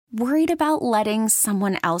Worried about letting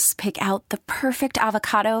someone else pick out the perfect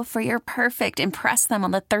avocado for your perfect impress them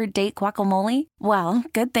on the third date guacamole? Well,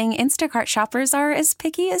 good thing Instacart shoppers are as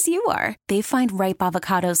picky as you are. They find ripe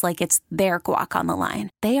avocados like it's their guac on the line.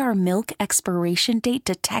 They are milk expiration date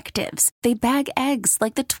detectives. They bag eggs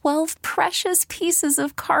like the 12 precious pieces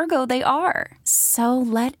of cargo they are. So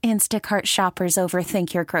let Instacart shoppers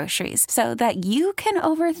overthink your groceries so that you can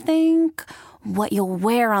overthink what you'll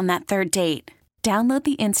wear on that third date. Download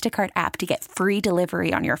the Instacart app to get free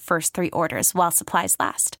delivery on your first 3 orders while supplies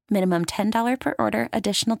last. Minimum $10 per order.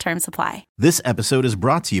 Additional terms apply. This episode is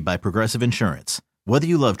brought to you by Progressive Insurance. Whether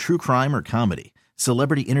you love true crime or comedy,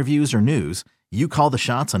 celebrity interviews or news, you call the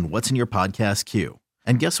shots on what's in your podcast queue.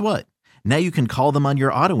 And guess what? Now you can call them on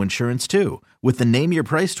your auto insurance too with the Name Your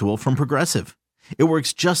Price tool from Progressive. It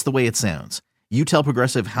works just the way it sounds. You tell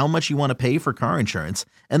Progressive how much you want to pay for car insurance,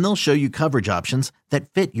 and they'll show you coverage options that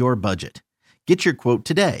fit your budget. Get your quote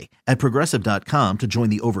today at Progressive.com to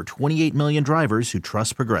join the over 28 million drivers who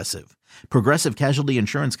trust Progressive. Progressive Casualty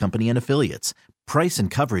Insurance Company and Affiliates. Price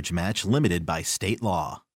and coverage match limited by state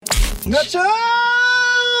law. ¡Nachoo!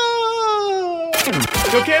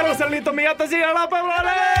 Yo quiero ser listo, mi gata, siga la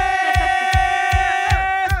palabra.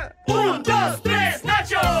 1, 2, 3,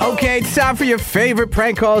 Nachoo! Okay, it's time for your favorite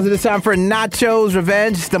prank calls. It is time for Nachoo's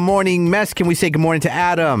Revenge. It's the morning mess. Can we say good morning to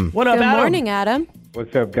Adam? What up, Good Adam? morning, Adam.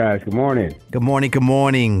 What's up, guys? Good morning. Good morning, good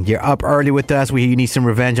morning. You're up early with us. We hear you need some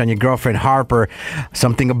revenge on your girlfriend, Harper.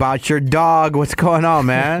 Something about your dog. What's going on,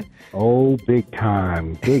 man? Oh, big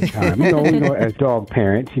time. Big time. You know, as dog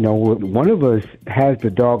parents, one of us has the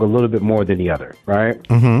dog a little bit more than the other, right?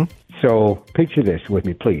 Mm-hmm. So picture this with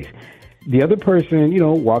me, please. The other person,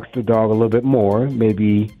 walks the dog a little bit more,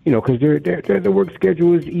 maybe, because their work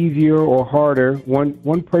schedule is easier or harder.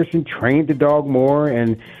 One person trained the dog more,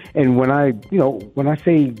 and when I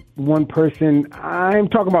say one person, I'm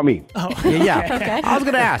talking about me. Oh, yeah. Okay. I was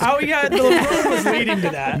going to ask. Oh, yeah, the word was leading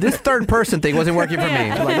to that. This third person thing wasn't working for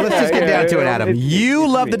me. Let's just get down to it, Adam. You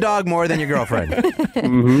love the dog more than your girlfriend.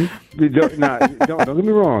 Mm-hmm. Don't get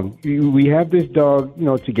me wrong. We have this dog,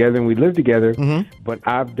 together, and we live together. Mm-hmm. But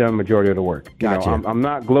I've done majority of the work. Gotcha. I'm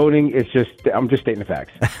not gloating. I'm just stating the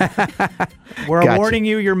facts. We're awarding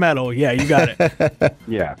you your medal. Yeah, you got it.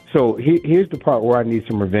 Yeah. So here's the part where I need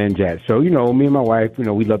some revenge at. So me and my wife,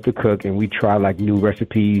 we love to cook, and we try like new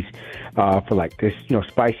recipes for like this,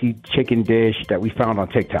 spicy chicken dish that we found on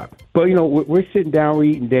TikTok. But we're sitting down, we're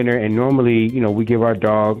eating dinner, and normally we give our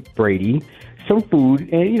dog Brady some food,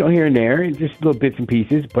 and here and there, and just little bits and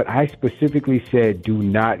pieces. But I specifically said, do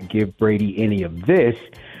not give Brady any of this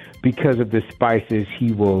because of the spices.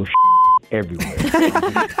 He will everywhere.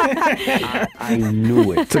 I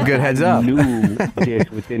knew it. It's a good heads up. I knew this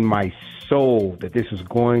within my soul that this was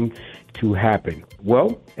going to happen.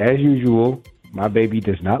 Well, as usual, my baby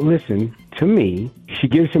does not listen to me. She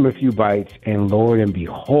gives him a few bites, and Lord and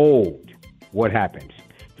behold, what happens?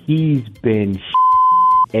 He's been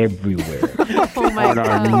everywhere. On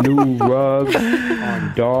our new rug,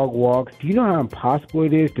 on dog walks. Do you know how impossible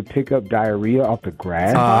it is to pick up diarrhea off the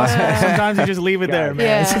grass? Sometimes you just leave it there, man.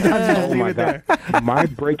 Yeah. Sometimes you just leave it there. My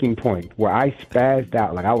breaking point where I spazzed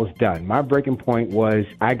out, like I was done. My breaking point was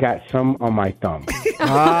I got some on my thumb.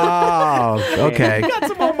 Oh, okay. Got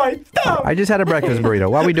some on my thumb. I just had a breakfast burrito.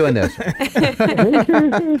 Why are we doing this?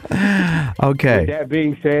 Okay. With that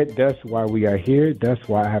being said, that's why we are here. That's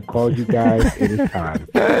why I have called you guys. It is time.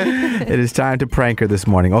 It is time to prank her this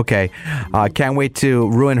morning. Okay. Can't wait to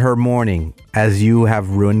ruin her morning as you have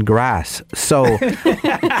ruined grass. So,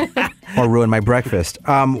 or ruin my breakfast.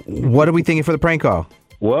 What are we thinking for the prank call?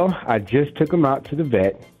 Well, I just took him out to the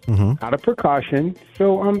vet out of precaution.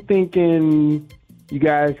 So I'm thinking you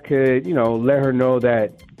guys could, let her know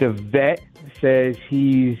that the vet says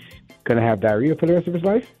he's going to have diarrhea for the rest of his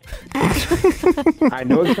life. I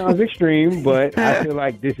know it sounds extreme, but I feel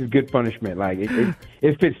like this is good punishment. Like,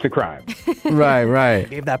 it fits the crime. Right.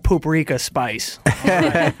 Gave that paprika spice.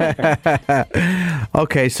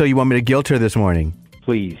 Okay, so you want me to guilt her this morning?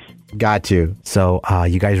 Please. Got you. So,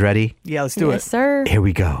 you guys ready? Yeah, let's do Yes, it. sir. Here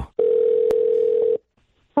we go.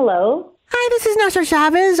 Hello? Hi, this is Nachoo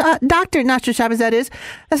Chavez. Dr. Nachoo Chavez, that is.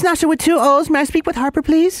 That's Nachoo with 2 O's. May I speak with Harper,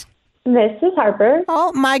 please? This is Harper.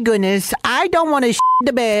 Oh, my goodness. I don't want to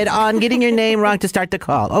the bed on getting your name wrong to start the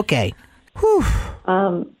call. Okay. Whew.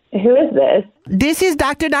 Who is this? This is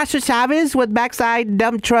Dr. Nachoo Chavez with Backside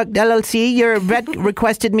Dump Truck LLC. Your vet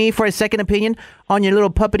requested me for a second opinion on your little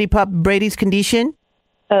puppity pup Brady's condition.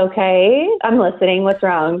 Okay, I'm listening. What's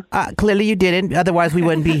wrong? Clearly you didn't. Otherwise, we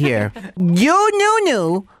wouldn't be here. You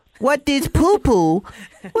knew what this poo-poo,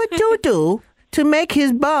 what doo-doo, to make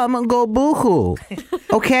his bum go boo-hoo.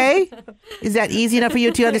 Okay? Is that easy enough for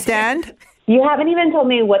you to understand? You haven't even told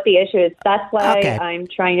me what the issue is. That's why I'm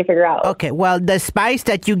trying to figure out. Okay, well, the spice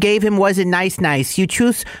that you gave him wasn't nice. You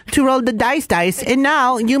choose to roll the dice, and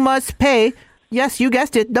now you must pay, yes, you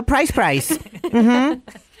guessed it, the price. Mm-hmm.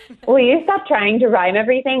 Will you stop trying to rhyme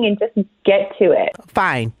everything and just get to it?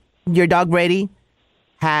 Fine. Your dog Brady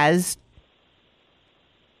has...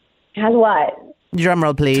 Has what? Drum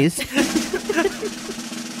roll, please.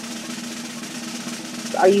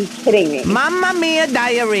 Are you kidding me? Mamma mia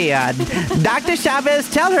diarrhea. Dr.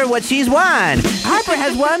 Chavez, tell her what she's won. Harper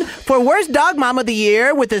has won for Worst Dog Mom of the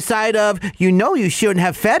Year with the side of, you shouldn't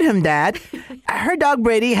have fed him that. Her dog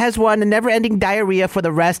Brady has won a never-ending diarrhea for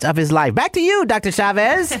the rest of his life. Back to you, Dr.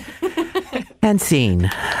 Chavez. And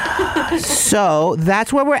scene. So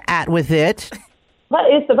that's where we're at with it. What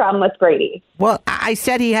is the problem with Brady? Well, I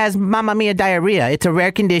said he has mamma mia diarrhea. It's a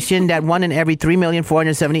rare condition that 1 in every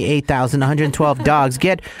 3,478,112 dogs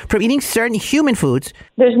get from eating certain human foods.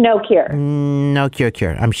 There's no cure. No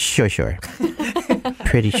cure. I'm sure.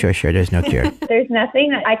 Pretty sure there's no cure. There's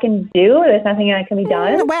nothing that I can do? There's nothing that can be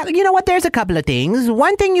done? Well, you know what? There's a couple of things.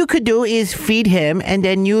 One thing you could do is feed him and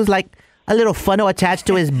then use like a little funnel attached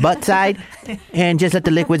to his butt side and just let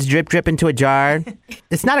the liquids drip into a jar.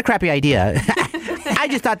 It's not a crappy idea. I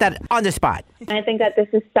just thought that on the spot. I think that this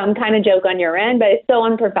is some kind of joke on your end, but it's so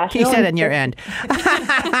unprofessional. He said on your end.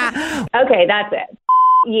 Okay, that's it.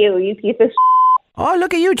 You piece of Oh,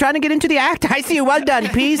 look at you trying to get into the act. I see you. Well done,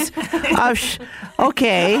 peace.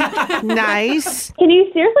 Okay, nice. Can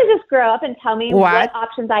you seriously just grow up and tell me what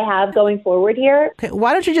options I have going forward here? Okay,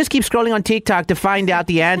 why don't you just keep scrolling on TikTok to find out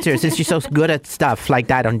the answer since you're so good at stuff like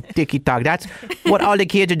that on TikTok? That's what all the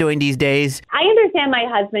kids are doing these days. I understand my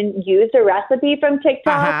husband used a recipe from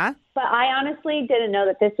TikTok, but I honestly didn't know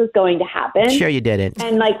that this was going to happen. Sure you didn't.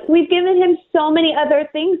 And, we've given him so many other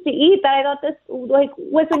things to eat that I thought this,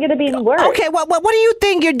 wasn't going to be any worse. Okay, what do you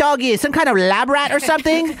think your dog is? Some kind of lab rat or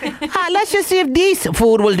something? Let's just see if this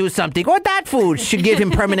food will do something. Or that food should give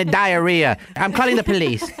him permanent diarrhea. I'm calling the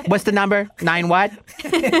police. What's the number? 9 what?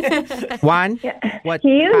 1? Yeah. What?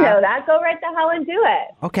 You know that. Go right the hell and do it.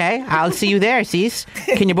 Okay, I'll see you there, Cease.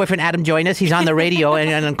 Can your boyfriend Adam join us? He's on the radio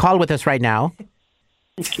and on call with us right now.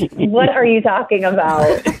 What are you talking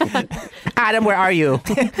about? Adam, where are you?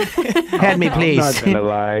 Hand me, please. I'm not gonna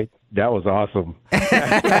lie. That was awesome.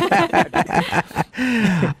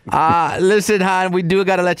 Listen, hon, we do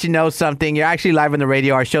got to let you know something. You're actually live on the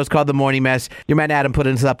radio. Our show's called The Morning Mess. Your man Adam put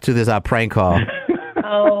us up to this prank call.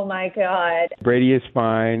 Oh, my God. Brady is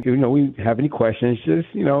fine. We have any questions, just,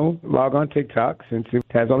 log on TikTok since it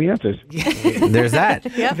has all the answers. There's that.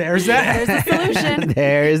 Yep. There's that. There's the solution.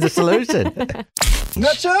 There is the solution.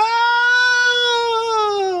 Nachoo!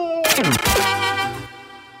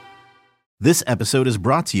 This episode is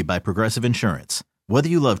brought to you by Progressive Insurance. Whether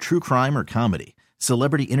you love true crime or comedy,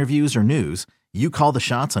 celebrity interviews or news, you call the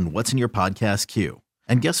shots on what's in your podcast queue.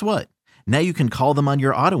 And guess what? Now you can call them on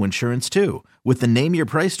your auto insurance too with the Name Your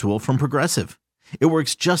Price tool from Progressive. It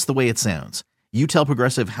works just the way it sounds. You tell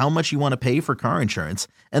Progressive how much you want to pay for car insurance,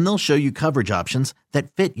 and they'll show you coverage options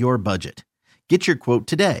that fit your budget. Get your quote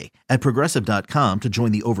today at Progressive.com to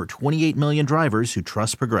join the over 28 million drivers who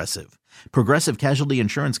trust Progressive. Progressive Casualty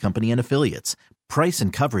Insurance Company and Affiliates. Price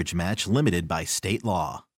and coverage match limited by state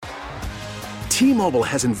law. T-Mobile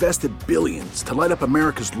has invested billions to light up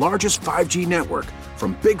America's largest 5G network,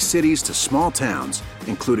 from big cities to small towns,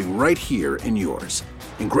 including right here in yours.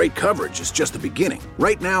 And great coverage is just the beginning.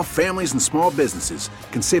 Right now, families and small businesses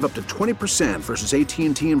can save up to 20% versus AT&T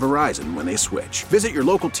and Verizon when they switch. Visit your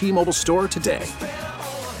local T-Mobile store today.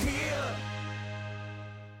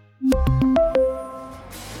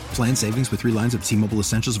 Plan savings with 3 lines of T-Mobile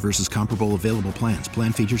Essentials versus comparable available plans.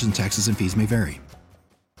 Plan features and taxes and fees may vary.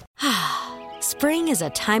 Spring is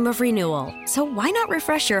a time of renewal, so why not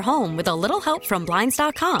refresh your home with a little help from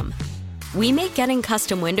Blinds.com? We make getting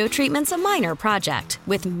custom window treatments a minor project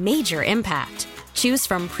with major impact. Choose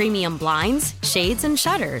from premium blinds, shades, and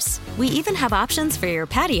shutters. We even have options for your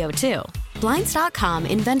patio, too. Blinds.com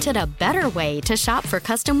invented a better way to shop for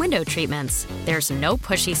custom window treatments. There's no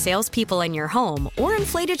pushy salespeople in your home or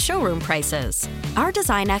inflated showroom prices. Our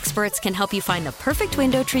design experts can help you find the perfect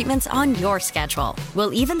window treatments on your schedule.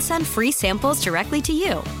 We'll even send free samples directly to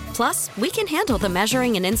you. Plus, we can handle the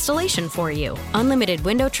measuring and installation for you. Unlimited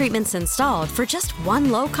window treatments installed for just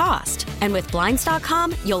one low cost. And with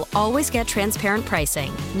Blinds.com, you'll always get transparent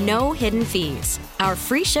pricing. No hidden fees. Our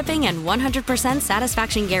free shipping and 100%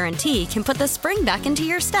 satisfaction guarantee can put the spring back into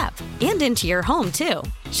your step and into your home, too.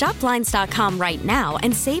 Shop Blinds.com right now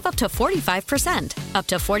and save up to 45%. Up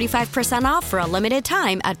to 45% off for a limited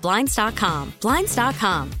time at Blinds.com.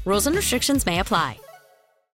 Blinds.com. Rules and restrictions may apply.